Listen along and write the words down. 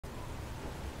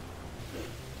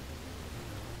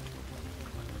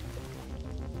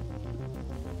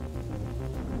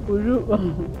പുഴു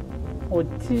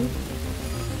ഒച്ചി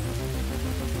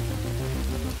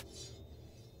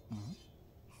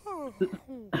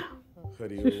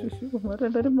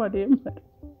ശശികുമാരൻ മടിയന്മാർ.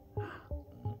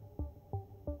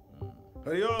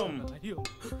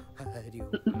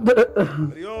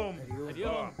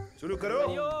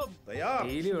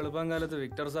 വെളുപ്പാങ്കാലത്ത്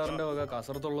വിക്ടർ സാറിന്റെ വക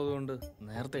കസർത്തുള്ളത് കൊണ്ട്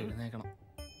നേരത്തെ എഴുന്നേക്കണം.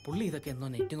 പുള്ളി ഇതൊക്കെ എന്നോ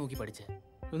നെറ്റ് നോക്കി പഠിച്ചേ.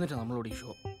 എന്നിട്ട് നമ്മളോട് ഈ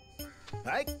ഷോ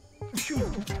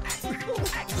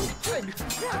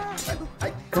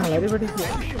കളരി പഠിക്കുക.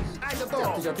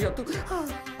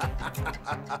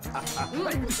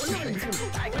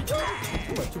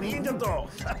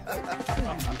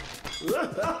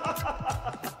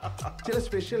 ചില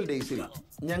സ്പെഷ്യൽ ഡേയ്സിൽ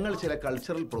ഞങ്ങൾ ചില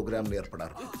കൾച്ചറൽ പ്രോഗ്രാമിൽ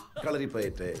ഏർപ്പെടാറുണ്ട്.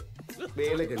 Kalaripayattu,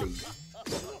 Velakali,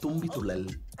 തുമ്പിത്തുള്ളൽ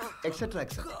etcetera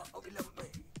etcetera.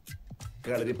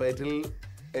 കളരിപ്പയറ്റിൽ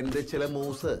എൻ്റെ ചില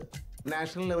മൂവ്സ്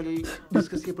നാഷണൽ ലെവലിൽ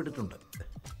ഡിസ്കസ് ചെയ്യപ്പെട്ടിട്ടുണ്ട്.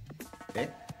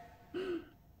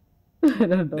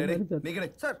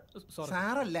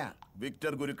 സാറല്ല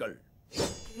വിക്ടർ ഗുരുക്കൾ.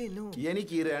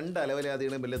 എനിക്ക് ഈ രണ്ട്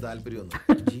അലവലാദികളും വലിയ താല്പര്യമൊന്നും.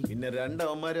 പിന്നെ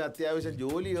രണ്ടവന്മാരും അത്യാവശ്യം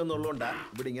ജോലി ചെയ്യുന്നുള്ളതുകൊണ്ടാ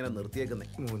ഇവിടെ ഇങ്ങനെ നിർത്തിയേക്കുന്നേ.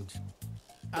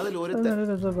 അതിലൊരുത്തൻ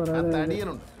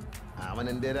തടിയനുണ്ട്. അവൻ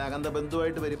എൻ്റെ ഒരു അകന്ത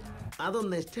ബന്ധുവായിട്ട് വരും.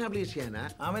 അതൊന്ന് എസ്റ്റാബ്ലിഷ് ചെയ്യാനാ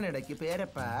അവനിടയ്ക്ക്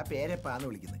പേരപ്പാ പേരപ്പാന്ന്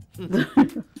വിളിക്കുന്നത്.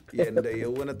 എന്റെ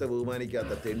യൗവനത്തെ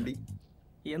ബഹുമാനിക്കാത്ത തെണ്ടി.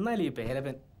 എന്നാൽ ഈ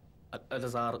പേരപ്പൻ അല്ല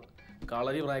സാറ്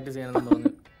കളരി പ്രാക്ടീസ് ചെയ്യാനെന്ന് പറഞ്ഞു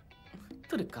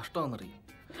ഇതൊരു കഷ്ടമാണെന്നറിയും.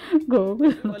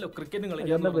 ക്രിക്കറ്റും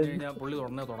കളിക്കാൻ പറഞ്ഞു കഴിഞ്ഞാൽ പുള്ളി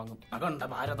ഉടനെ തുടങ്ങും അകണ്ട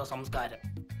ഭാരത സംസ്കാരം.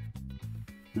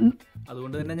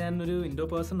 അതുകൊണ്ട് തന്നെ ഞാനൊരു ഇൻഡോ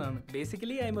പേഴ്സൺ ആണ്.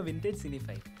 Basically I M A vintage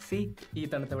സിനിഫൈ. C ഈ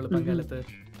തണുത്ത വെളുപ്പംകാലത്ത്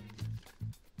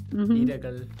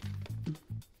ഇരകൾ,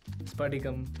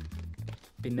 സ്ഫടികം,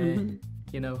 പിന്നെ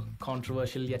യുനോ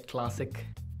കോൺട്രവേഴ്ഷ്യൽ യെറ്റ് ക്ലാസിക്.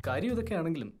 കാര്യം ഇതൊക്കെ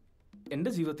ആണെങ്കിലും എൻ്റെ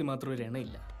ജീവിതത്തിൽ മാത്രം ഒരു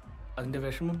എണ്ണയില്ല. അതിൻ്റെ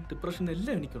വിഷമം ഡിപ്രഷൻ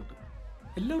എല്ലാം എനിക്കുണ്ട്.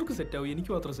 എല്ലാവർക്കും സെറ്റാവും,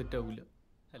 എനിക്ക് മാത്രം സെറ്റാവില്ല.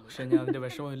 പക്ഷെ ഞാൻ അതിൻ്റെ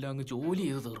വിഷമം എല്ലാം അങ്ങ് ജോലി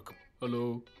ചെയ്ത് തീർക്കും. ഹലോ,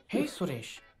 ഹേ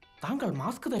സുരേഷ്, താങ്കൾ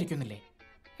മാസ്ക് ധരിക്കുന്നില്ലേ?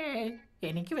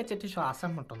 എനിക്ക് വെച്ചിട്ട്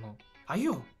ശ്വാസം മുട്ടുന്നു.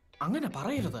 അയ്യോ അങ്ങനെ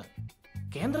പറയരുത്.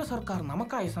 കേന്ദ്ര സർക്കാർ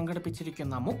നമുക്കായി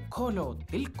സംഘടിപ്പിച്ചിരിക്കുന്ന മുഖോലോ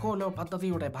ദിൽഖോലോ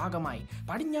പദ്ധതിയുടെ ഭാഗമായി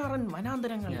പടിഞ്ഞാറൻ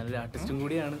വനാന്തരങ്ങൾ. ഞാനൊരു ആർട്ടിസ്റ്റും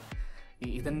കൂടിയാണ്.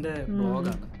 ഇതെന്റെ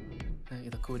ബ്ലോഗാണ്.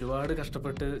 ഇതൊക്കെ ഒരുപാട്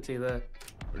കഷ്ടപ്പെട്ട്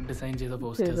ഡിസൈൻ ചെയ്ത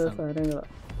പോസ്റ്റേഴ്സാണ്.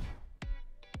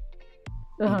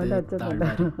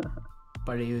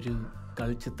 പഴയൊരു കൾ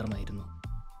ചിത്രമായിരുന്നു.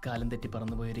 കാലം തെറ്റി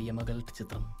പറന്നുപോയൊരു യമകൾ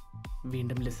ചിത്രം.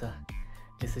 വീണ്ടും ലിസ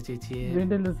ചേച്ചിയെ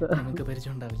നമുക്ക്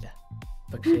പരിചയം ഉണ്ടാവില്ല.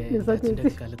 പക്ഷേ അച്ഛൻ്റെ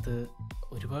കാലത്ത്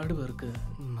ഒരുപാട് പേർക്ക്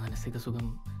മാനസിക സുഖം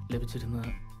ലഭിച്ചിരുന്ന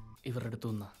ഇവരുടെ അടുത്തു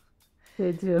നിന്നാ.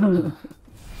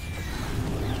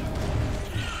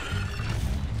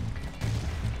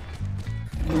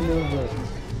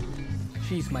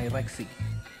 She's my Rexy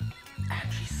and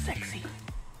she's sexy.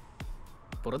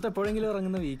 പുറത്ത് എപ്പോഴെങ്കിലും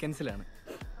ഇറങ്ങുന്ന വീക്കെൻഡ്സിലാണ്.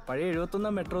 പഴയ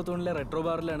 71 മെട്രോ തൂണിലെ റെട്രോ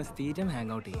ബാറിലാണ് സ്ഥിരം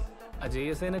ഹാങ് ഔട്ട് ചെയ്യുക.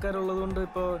 JSNക്കാരുള്ളത് കൊണ്ട്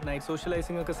ഇപ്പോൾ നൈറ്റ്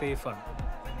സോഷ്യലൈസിംഗ് ഒക്കെ സേഫാണ്.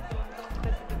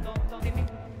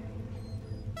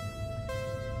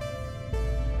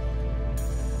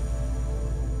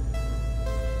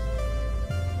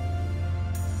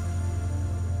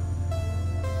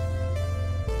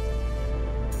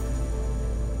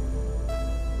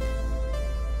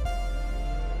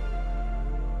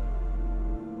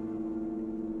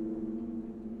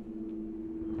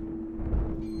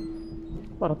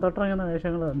 പുറത്തോട്ടിറങ്ങുന്ന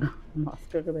വേഷങ്ങൾ കണ്ടു.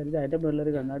 മാസ്ക് ഒക്കെ ധരിച്ച് അതിൻ്റെ പിള്ളേർ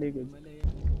കണ്ണാടിയൊക്കെ വെച്ചു.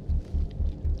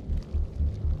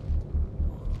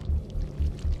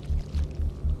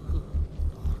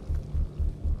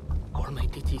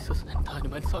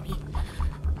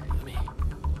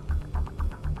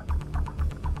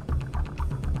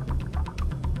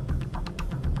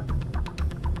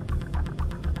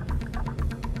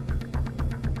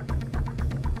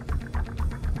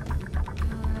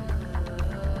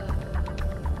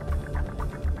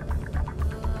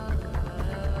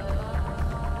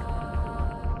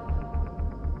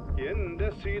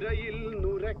 സിരയിൽ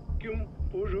നുരയ്ക്കും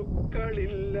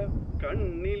പുഴുക്കളില്ല,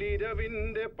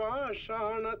 കണ്ണിലിരവിന്റെ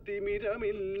പാഷാണ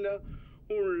തിമിരമില്ല,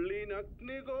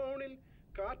 ഉള്ളിനഗ്നികോണിൽ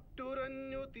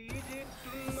കാറ്റുറഞ്ഞു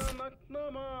തീചീറ്റുന്ന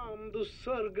നഗ്നമാം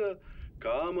ദുസ്സർഗ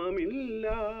കാമമില്ല,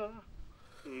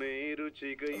 നേരു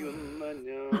ചികയുന്ന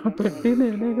ഞാൻ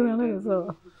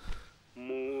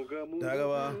മൂകമുന്ന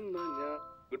ഞാൻ.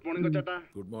 Good morning കൊച്ചേട്ടാ.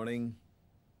 Good morning.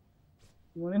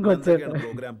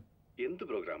 Programme എന്ത്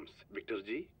പ്രോഗ്രാംസ് വിക്ടർ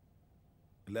ജി?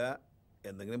 ഇല്ല,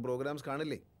 എന്തെങ്കിലും പ്രോഗ്രാംസ്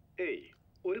കാണില്ലേ? ഏയ്,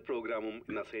 ഒരു പ്രോഗ്രാമും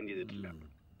ഇന്ന് അസൈൻ ചെയ്തിട്ടില്ല.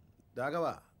 രാഘവ,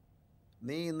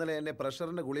 നീ ഇന്നലെ എന്നെ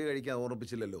പ്രഷറിന്റെ ഗുളിക കഴിക്കാൻ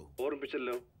ഓർമ്മിപ്പിച്ചില്ലല്ലോ?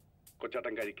 ഓർമ്മിപ്പിച്ചല്ലോ,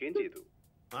 കൊച്ചാട്ടൻ കഴിക്കുകയും ചെയ്തു.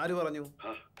 ആര് പറഞ്ഞു?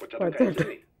 കൊച്ചാട്ടൻ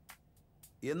കഴിച്ചേ.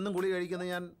 എന്നും ഗുളിക കഴിക്കുന്ന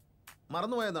ഞാൻ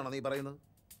മറന്നുപോയെന്നാണോ നീ പറയുന്നത്?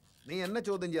 നീ എന്നെ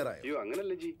ചോദ്യം ചെയ്യാറായോ? അയ്യോ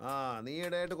അങ്ങനല്ലേ ജി. ആ നീ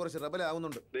ഇടയായിട്ട് കുറച്ച്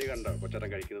റബലാവുന്നുണ്ട്. ദേ കണ്ടോ കൊച്ചേട്ടൻ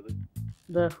കഴിക്കുന്നത്.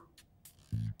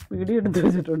 വീഡിയോ എടുത്ത്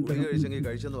വെച്ചിട്ടുണ്ട്. വീഡിയോ കഴിച്ചെങ്കിൽ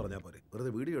കഴിച്ചെന്ന് പറഞ്ഞാൽ പോരെ,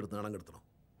 വെറുതെ വീഡിയോ എടുത്ത് നാണം കെടുത്തണം.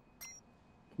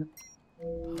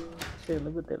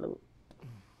 തെളിവ് തെളിവ്.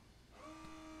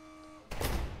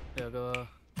 രാഘവാ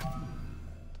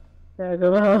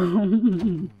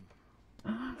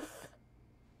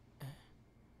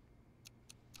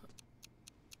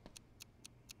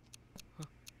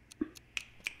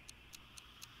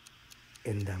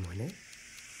എന്താ മോനെ?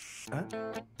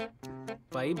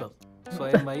 വൈബ്,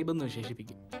 സ്വയം വൈബ് എന്ന്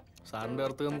വിശേഷിപ്പിക്കും. സാറിന്റെ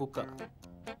അർത്ഥം കുക്ക.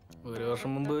 1 വർഷം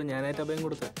മുമ്പ് ഞാനായിട്ട് അഭയം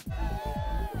കൊടുത്ത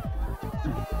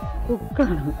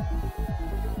കുക്കാണ്.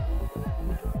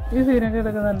 ഈ സീനൊക്കെ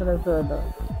എടുക്കാൻ നല്ല രസമല്ലോ.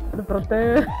 ഒരു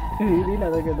പ്രത്യേക രീതിയിൽ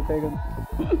അതൊക്കെ എടുത്തേക്കുന്നു.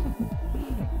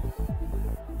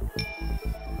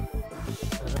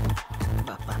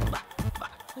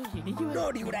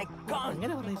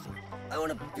 അങ്ങനെ പറയില്ലേ.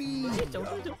 അവിടെ പോയി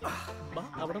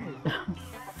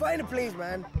Find a place,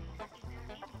 man.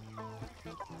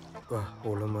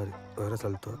 ഓളന്മാര് വേറെ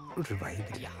സ്ഥലത്തോ ഒരു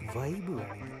വൈബില്ല. വൈബ്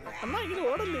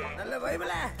നല്ല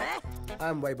വൈബല്ലേ? I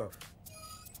am vibe of.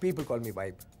 People call me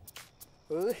vibe.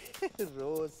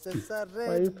 Roses are red.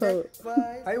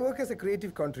 I work as a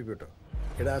creative contributor.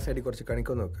 എടാ സൈഡിൽ കുറച്ച്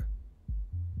കണിക്കോ നോക്ക്.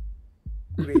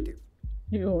 ക്രിയേറ്റീവ്.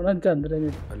 ഈ ഓണം ചന്ദ്രൻ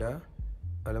അല്ല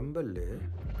അലമ്പല്ലേ.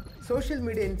 സോഷ്യൽ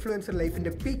മീഡിയ ഇൻഫ്ലുവൻസർ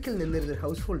ലൈഫിന്റെ പീക്കിൽ നിന്നിരുന്ന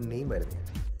ഹൗസ് ഹോൾഡ് നെയിം ആയിരുന്നു.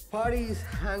 പാർട്ടീസ്,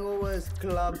 ഹാങ് ഓവേഴ്സ്,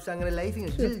 ക്ലബ്സ്, അങ്ങനെ ലൈഫിങ്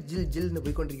ജിൽ ജിൽ ജിൽ എന്ന്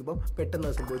പോയിക്കൊണ്ടിരിക്കുമ്പോൾ പെട്ടെന്ന്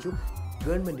സംഭവിച്ചു,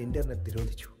 ഗവൺമെന്റ് ഇന്റർനെറ്റ്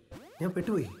നിരോധിച്ചു. ഞാൻ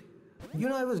പെട്ടുപോയി. You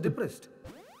know I was depressed.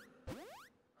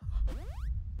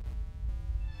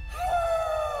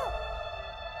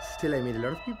 Still I meet a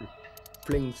lot of people.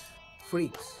 Flings,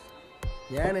 freaks.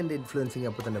 ഞാൻ എൻ്റെ ഇൻഫ്ലുവൻസിങ്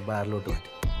അപ്പോൾ തന്നെ ബാറിലോട്ട്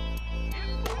മാറ്റി.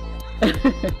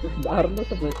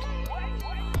 ബാറിലോട്ട് പോയി.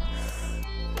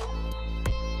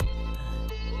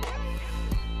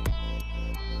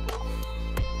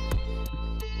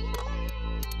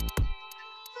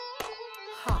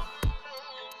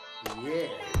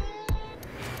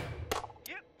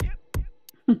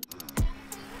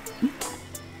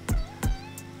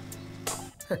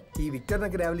 ഈ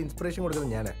വിക്ടറിനൊക്കെ രാവിലെ ഇൻസ്പിറേഷൻ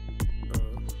കൊടുക്കുന്നത് ഞാനാ.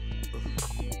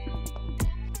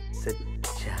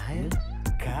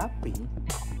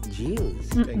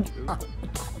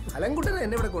 അലങ്കുട്ടനെ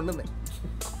എന്നെ ഇവിടെ കൊണ്ടുവന്നേ.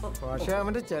 പക്ഷെ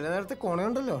അവന്റെ ചില നേരത്തെ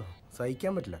കൊണയുണ്ടല്ലോ,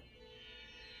 സഹിക്കാൻ പറ്റില്ല.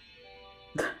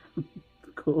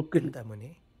 എന്താ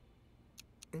മോനെ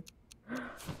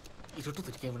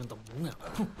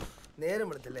നേരം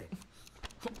എടുത്തല്ലേ?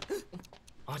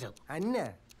 അന്ന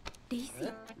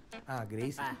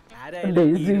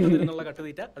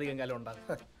കട്ടുതീറ്റ അധികം കാലം ഉണ്ടാകും.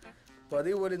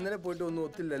 പതിവ് പോലെ ഇന്നലെ പോയിട്ട് ഒന്നും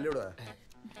ഒത്തില്ലല്ലോടാ.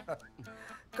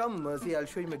 Come, Mercy, I'll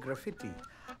show you my graffiti.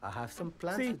 I have some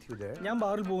plans with you there. ഞാൻ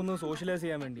ബാറിൽ പോകുന്നത് സോഷ്യലൈസ്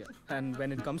ചെയ്യാൻ വേണ്ടിയാ. And when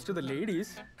it comes to the ladies,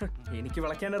 എനിക്ക്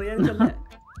വിളക്കാൻ അറിയാനില്ല.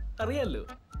 അറിയാലോ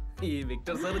ഈ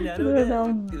വിക്ടർ സാർ ഞാൻ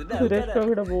സുരേഷ്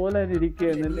ഗോപിയുടെ പോലെ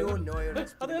ഇരിക്കുകയാണല്ലേ.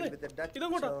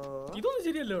 ഇതൊന്നും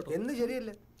ശരിയല്ലോ. എന്ന്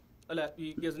ശരിയല്ലേ? അല്ല ഈ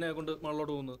ഗസ്റ്റിനെ കൊണ്ട്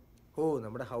മള്ളോട്ട് പോകുന്നത്. ഓ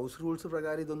നമ്മുടെ ഹൗസ് റൂൾസ്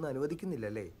പ്രകാരം ഇതൊന്നും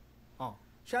അനുവദിക്കുന്നില്ലല്ലേ?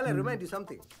 Shall I remind you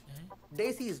something?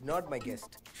 Daisy is not my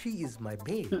guest. She is my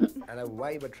maid. And a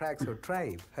vibe attracts her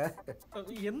tribe.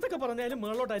 എന്തൊക്കെ പറഞ്ഞാലും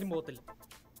മേളോട്ട് ആരും പോകത്തില്ല.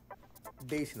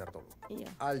 Daisy നടത്തോളൂ.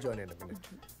 I'll join in a minute.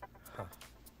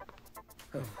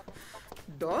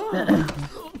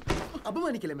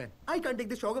 അപമാനിക്കല്ലേ man? I can't take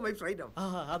the shock of vibes right now.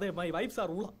 അതെ my vibes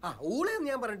are ഊള. ഊളയെന്ന്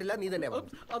ഞാൻ പറഞ്ഞിട്ടില്ല, നീ തന്നെ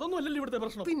പറഞ്ഞു. അതൊന്നും അല്ലല്ലോ ഇവിടുത്തെ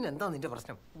പ്രശ്നം. പിന്നെന്താ നിന്റെ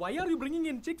പ്രശ്നം? Why are you bringing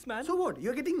in chicks man? So what?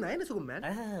 You're getting നയനസുഖം man.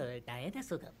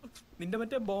 നയനസുഖം. നിന്റെ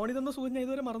മറ്റേ ബോണി തന്ന സുഖം ഞാൻ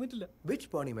ഇതുവരെ മറന്നിട്ടില്ല. Which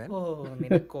bony man? ഓ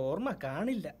നിനക്ക് ഓർമ്മ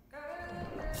കാണില്ല.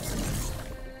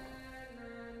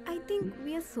 I think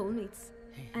we are soulmates.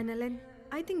 Analan,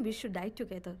 I think we should die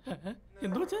together.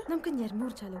 എന്തു വെച്ചാ? നമുക്ക്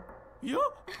ഞെർമൂർച്ചാലോ? യോ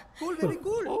Cool, very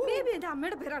cool. Maybe എന്റെ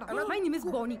അമ്മയുടെ പേരാണ്. My name is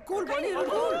Bonnie. Cool, Bonnie,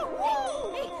 cool.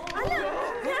 അല്ല,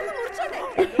 ഞാൻ മുറിച്ചോട്ടെ.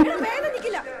 എടാ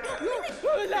വേദനിക്കില്ല.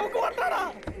 നമുക്ക് വട്ടാടാ.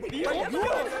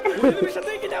 ഒരു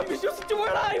നിമിഷത്തേക്ക് ഞാൻ വിശ്വസിച്ചു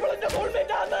പോയടാ ഇവളെന്റെ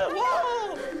സോൾമേറ്റ് ആണ്.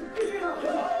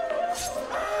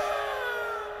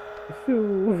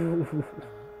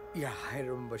 Yeah, I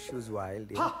remember she was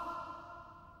wild.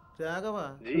 Raghava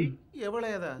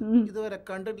എവളേതാ? ഇതുവരെ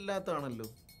കണ്ടിട്ടില്ലാത്താണല്ലോ.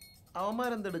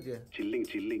 അവന്മാരെന്തെടുക്കുക?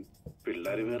 ചില്ലിങ്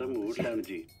പിള്ളേര് വേറെ മൂഡിലാണ്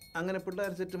ജി. അങ്ങനെ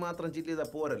പിള്ളേർ സെറ്റ് മാത്രം ചില്ല് ചെയ്താ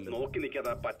പോരല്ലോ. നോക്കി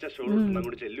നിൽക്കാതെ പച്ച ഷോൾ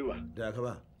അങ്ങോട്ട് ചെല്ലുവാ. രാഘവ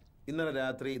ഇന്നലെ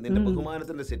രാത്രി നിന്റെ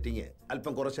ബഹുമാനത്തിന്റെ സെറ്റിങ്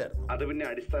അല്പം കുറച്ചായിരുന്നു. അത് പിന്നെ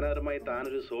അടിസ്ഥാനപരമായി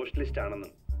താനൊരു സോഷ്യലിസ്റ്റ്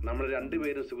ആണെന്നും നമ്മൾ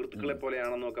രണ്ടുപേരും സുഹൃത്തുക്കളെ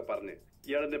പോലെയാണെന്നും ഒക്കെ പറഞ്ഞ്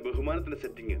ഇയാളെന്റെ ബഹുമാനത്തിന്റെ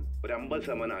സെറ്റിങ് ഒരു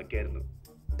 50% ആക്കിയായിരുന്നു.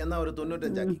 എന്നാ ഒരു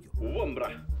 95 ആക്കിക്കോ.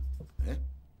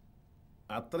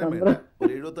 അത്രയും വേണ്ട,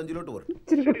 ഒരു 75 വരും.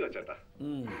 ശരി കൊച്ചേട്ടാ.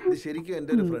 ഇത് ശരിക്കും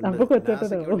എന്റെ ഒരു ഫ്രണ്ട്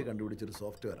കണ്ടുപിടിച്ചൊരു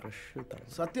സോഫ്റ്റ്വെയർ.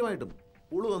 സത്യമായിട്ടും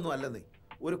ഉളുവൊന്നും അല്ലെന്നേ.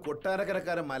 ഒരു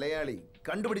കൊട്ടാരക്കരക്കാരൻ മലയാളി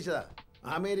കണ്ടുപിടിച്ചതാ.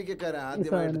 അമേരിക്കക്കാരൻ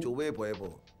ആദ്യമായിട്ട് ചൊവ്വയെ പോയപ്പോ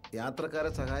യാത്രക്കാരെ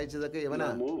സഹായിച്ചതൊക്കെ ഇവനാ.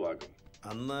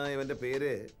 അന്ന് ഇവന്റെ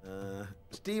പേര്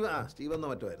സ്റ്റീവ് എന്നോ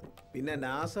മറ്റോ ആയിരുന്നു. പിന്നെ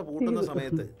നാസ പൂട്ടുന്ന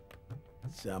സമയത്ത്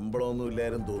ശമ്പളമൊന്നും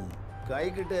ഇല്ലായിരുന്നു തോന്നുന്നു. കൈ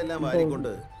കിട്ടിയെല്ലാം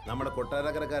വാരിക്കൊണ്ട് നമ്മുടെ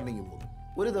കൊട്ടാരക്കരക്കാരനെങ്കിൽ പോന്നു.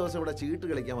 ഒരു ദിവസം ഇവിടെ ചീട്ട്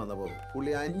കളിക്കാൻ വന്നപ്പോൾ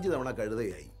പുള്ളി 5 തവണ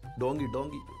കഴുതയായി. ഡോങ്കി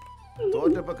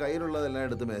തോറ്റപ്പോ കയ്യിലുള്ളതെല്ലാം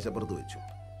എടുത്ത് മേശപ്പുറത്ത് വെച്ചു.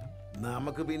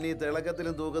 നമുക്ക് പിന്നെ ഈ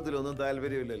തിളക്കത്തിലും തൂക്കത്തിലും ഒന്നും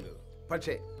താല്പര്യമില്ലല്ലോ.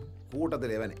 പക്ഷേ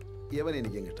കൂട്ടത്തിൽ ഇവൻ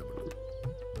എനിക്കും ഇഷ്ടപ്പെട്ടു.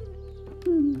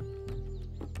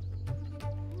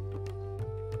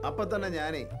 അപ്പൊ തന്നെ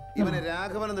ഞാനേ ഇവനെ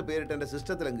രാഘവൻ എന്ന് പേരിട്ട് എന്റെ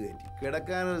സിസ്റ്റത്തിലങ്ങ് കയറ്റി.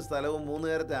 കിടക്കാനൊരു സ്ഥലവും 3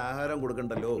 നേരത്തെ ആഹാരം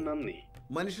കൊടുക്കണ്ടല്ലോ.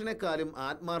 മനുഷ്യനെക്കാളും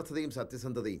ആത്മാർത്ഥതയും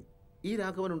സത്യസന്ധതയും ഈ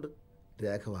രാഘവനുണ്ട്.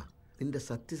 രാഘവ, നിന്റെ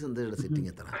സത്യസന്ധതയുടെ സെറ്റിംഗ്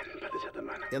എത്ര?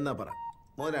 എന്നാ പറ,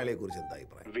 മോനാളിയെ കുറിച്ച് എന്താ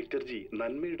അഭിപ്രായം? വിക്ടർ ജി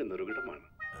നന്മയുടെ നെറുകിടമാണ്.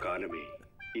 കാലമേ,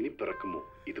 ഇനി പിറക്കുമോ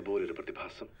ഇതുപോലൊരു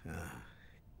പ്രതിഭാസം?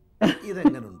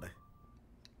 ഇതെങ്ങനുണ്ട്?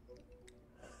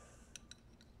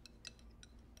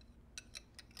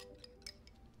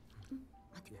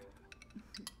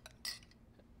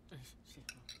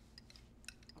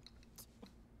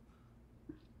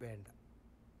 വേണ്ട.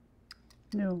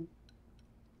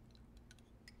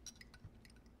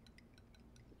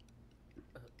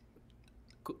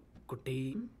 കുട്ടി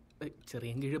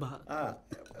ചെറിയ കിഴ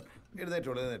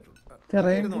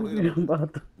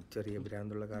ചെറിയ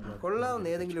ഭ്രാന്തുള്ള കാരണം കൊള്ളാവുന്ന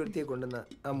ഏതെങ്കിലും ഒരുത്തിയെ കൊണ്ടുവന്ന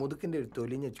ആ മുതുക്കിന്റെ ഒരു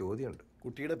തൊലിഞ്ഞ ചോദ്യമുണ്ട്.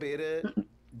 കുട്ടിയുടെ പേര്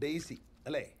ഡെയ്സി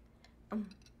അല്ലേ?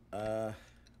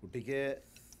 കുട്ടിക്ക്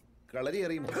കളരി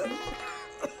അറിയുമോ?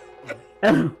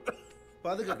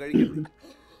 പതുക്കെ കഴിക്കുന്നു.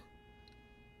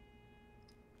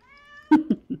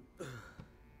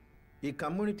 ഈ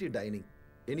കമ്മ്യൂണിറ്റി ഡൈനിങ്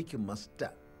എനിക്ക് മസ്റ്റാ.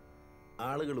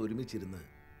 ആളുകൾ ഒരുമിച്ചിരുന്ന്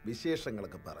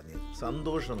വിശേഷങ്ങളൊക്കെ പറഞ്ഞ്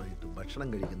സന്തോഷമായിട്ട് ഭക്ഷണം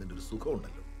കഴിക്കുന്നതിൻ്റെ ഒരു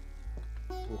സുഖമുണ്ടല്ലോ.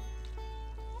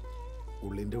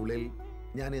 ഉള്ളിൻ്റെ ഉള്ളിൽ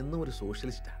ഞാൻ എന്നും ഒരു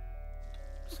സോഷ്യലിസ്റ്റാ.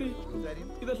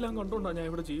 ഇതെല്ലാം കണ്ടോണ്ടാ ഞാൻ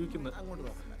ഇവിടെ ജീവിക്കുന്നത്.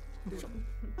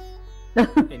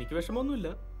 എനിക്ക് വിഷമമൊന്നുമില്ല.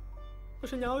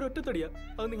 പക്ഷെ ഞാൻ ഒരു ഒറ്റത്തടിയാ.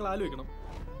 അത് നിങ്ങൾ ആലോചിക്കണം.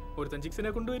 ഒരുത്തൻ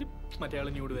ജിക്സിനെ കൊണ്ടുവരും, മറ്റേ ആള്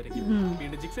ന്യൂഡ് വരയ്ക്കും,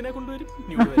 വീണ്ടും ജിക്സിനെ കൊണ്ടുവരും,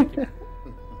 ന്യൂഡ് വരയ്ക്കും.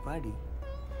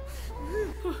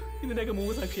 ഇതിന്റെയൊക്കെ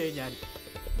മൂന്ന് സാക്ഷിയായി ഞാൻ.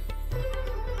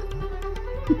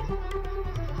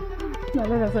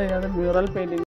 നല്ല രസമായി മ്യൂറൽ പെയിന്റിങ്.